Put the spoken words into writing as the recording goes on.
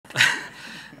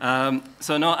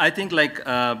So no, I think like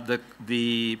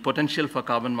the potential for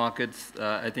carbon markets,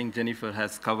 I think Jennifer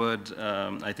has covered,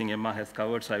 I think Emma has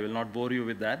covered, so I will not bore you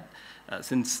with that.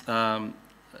 Since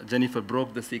Jennifer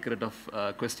broke the secret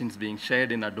of questions being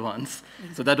shared in advance,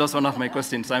 so that was one of my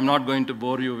questions. So I'm not going to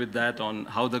bore you with that on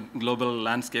how the global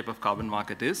landscape of carbon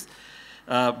market is.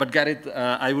 But Gareth,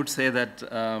 I would say that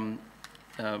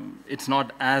it's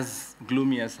not as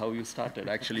gloomy as how you started.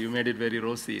 Actually, you made it very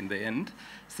rosy in the end,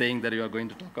 saying that you are going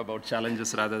to talk about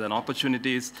challenges rather than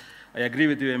opportunities. I agree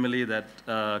with you, Emily, that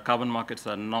carbon markets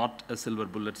are not a silver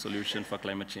bullet solution for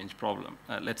climate change problem.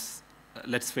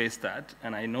 Let's face that.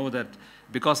 And I know that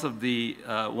because of the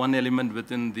one element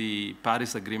within the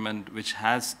Paris Agreement, which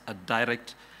has a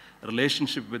direct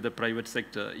relationship with the private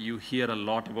sector, you hear a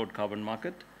lot about carbon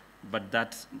market, but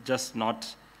that's just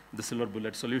not the silver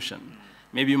bullet solution.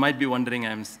 Maybe you might be wondering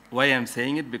why I'm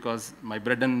saying it, because my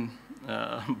bread and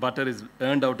butter is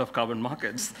earned out of carbon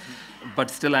markets. But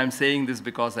still, I'm saying this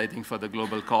because I think for the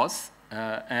global cause.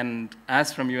 And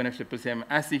as from UNFCCC,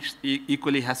 as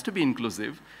equally has to be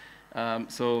inclusive.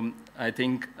 So I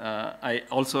think I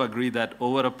also agree that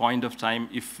over a point of time,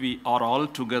 if we are all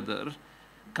together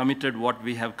committed what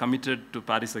we have committed to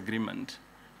Paris Agreement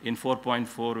in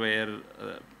 4.4, where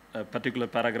a particular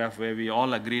paragraph where we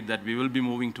all agreed that we will be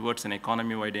moving towards an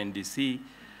economy-wide NDC,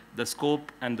 the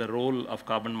scope and the role of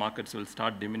carbon markets will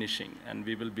start diminishing, and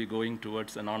we will be going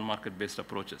towards a non-market-based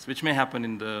approaches, which may happen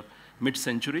in the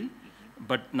mid-century.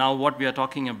 But now what we are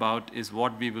talking about is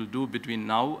what we will do between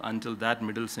now until that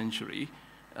middle century,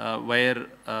 where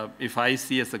if I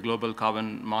see as a global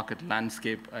carbon market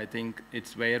landscape, I think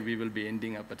it's where we will be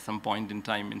ending up at some point in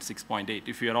time in 6.8,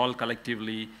 if we are all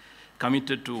collectively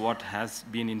committed to what has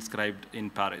been inscribed in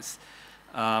Paris.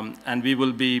 And we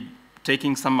will be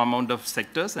taking some amount of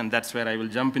sectors, and that's where I will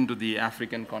jump into the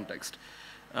African context.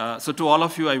 So to all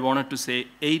of you, I wanted to say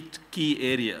 8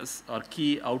 key areas or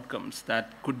key outcomes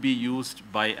that could be used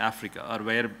by Africa, or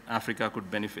where Africa could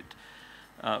benefit,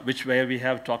 where we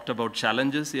have talked about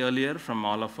challenges earlier from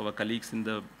all of our colleagues in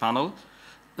the panel.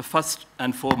 The first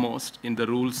and foremost in the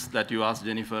rules that you asked,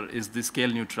 Jennifer, is the scale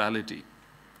neutrality.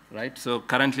 Right? So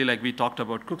currently, like we talked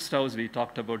about cook stoves, we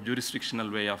talked about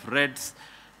jurisdictional way of REDs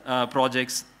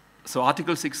projects. So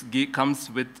Article 6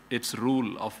 comes with its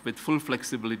rule with full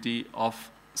flexibility of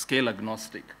scale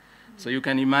agnostic. So you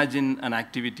can imagine an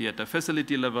activity at a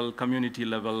facility level, community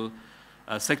level,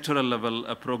 a sectoral level,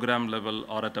 a program level,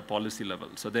 or at a policy level.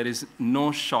 So there is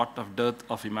no short of dearth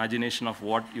of imagination of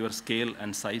what your scale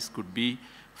and size could be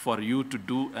for you to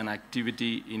do an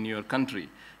activity in your country.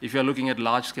 If you're looking at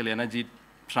large-scale energy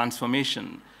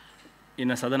transformation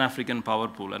in a Southern African power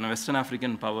pool and a Western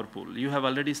African power pool, you have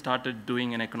already started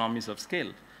doing an economies of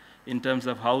scale in terms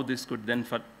of how this could then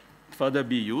further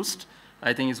be used.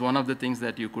 I think is one of the things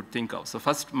that you could think of. So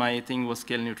first, my thing was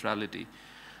scale neutrality.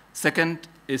 Second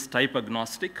is type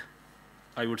agnostic.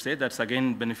 I would say that's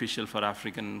again beneficial for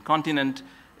African continent,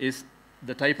 is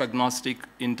the type agnostic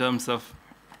in terms of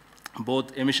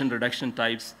both emission reduction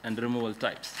types and removal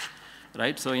types.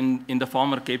 Right? So in the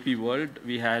former KP world,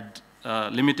 we had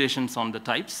limitations on the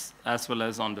types as well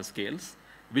as on the scales,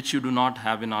 which you do not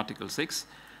have in Article 6.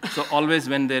 So always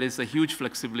when there is a huge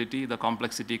flexibility, the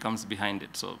complexity comes behind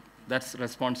it. So that's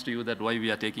response to you that why we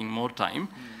are taking more time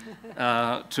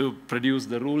to produce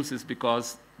the rules is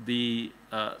because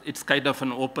it's kind of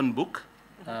an open book.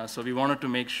 So we wanted to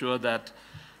make sure that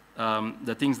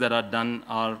the things that are done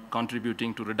are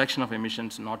contributing to reduction of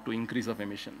emissions, not to increase of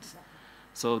emissions.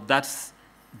 So that's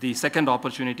the second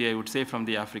opportunity, I would say, from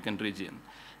the African region.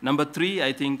 Number 3,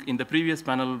 I think in the previous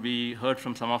panel, we heard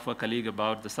from some of our colleagues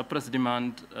about the suppressed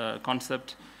demand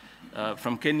concept.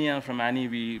 From Kenya, from Annie,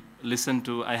 we listened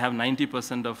to, I have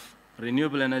 90% of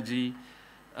renewable energy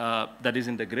that is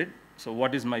in the grid. So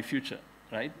what is my future,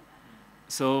 right?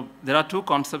 So there are 2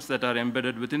 concepts that are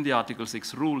embedded within the Article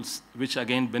 6 rules, which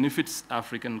again benefits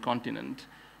African continent,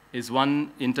 is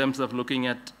one in terms of looking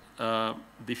at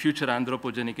the future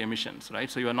anthropogenic emissions, right?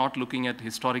 So you are not looking at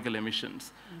historical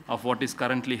emissions of what is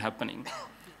currently happening,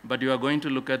 but you are going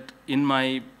to look at in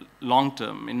my long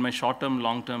term, in my short term,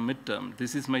 long term, mid term,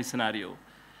 this is my scenario,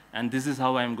 and this is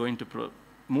how I'm going to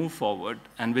move forward.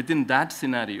 And within that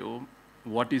scenario,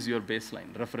 what is your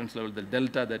baseline, reference level, the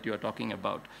delta that you are talking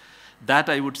about? That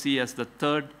I would see as the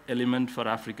third element for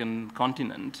African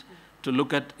continent to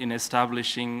look at in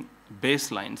establishing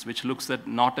baselines, which looks at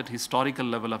not at historical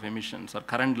level of emissions or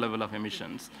current level of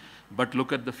emissions, but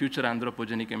look at the future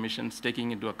anthropogenic emissions,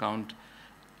 taking into account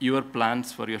your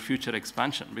plans for your future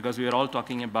expansion. Because we are all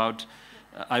talking about,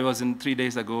 I was in 3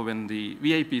 days ago when the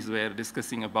VIPs were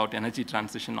discussing about energy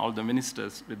transition, all the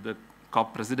ministers with the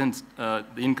COP presidents, the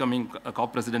incoming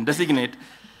COP president designate,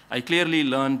 I clearly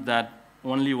learned that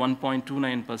only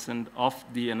 1.29% of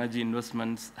the energy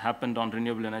investments happened on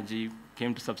renewable energy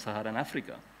came to sub-Saharan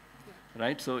Africa,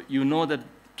 right? So you know that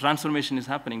transformation is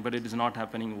happening, but it is not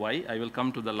happening. Why? I will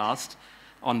come to the last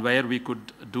on where we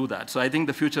could do that. So I think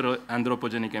the future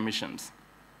anthropogenic emissions.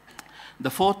 The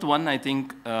fourth one, I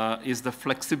think, is the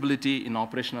flexibility in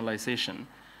operationalization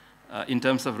in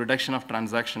terms of reduction of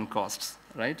transaction costs,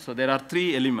 right? So there are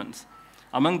three elements.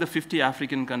 Among the 50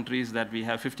 African countries that we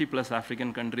have, 50 plus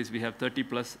African countries, we have 30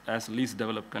 plus as least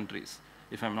developed countries,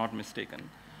 if I'm not mistaken,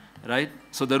 right?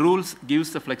 So the rules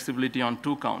gives the flexibility on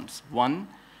two counts. One,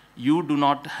 you do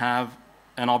not have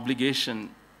an obligation,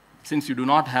 since you do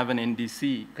not have an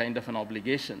NDC kind of an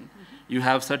obligation, you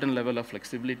have certain level of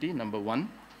flexibility, number one.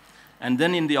 And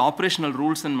then in the operational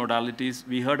rules and modalities,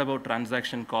 we heard about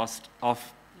transaction cost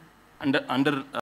of under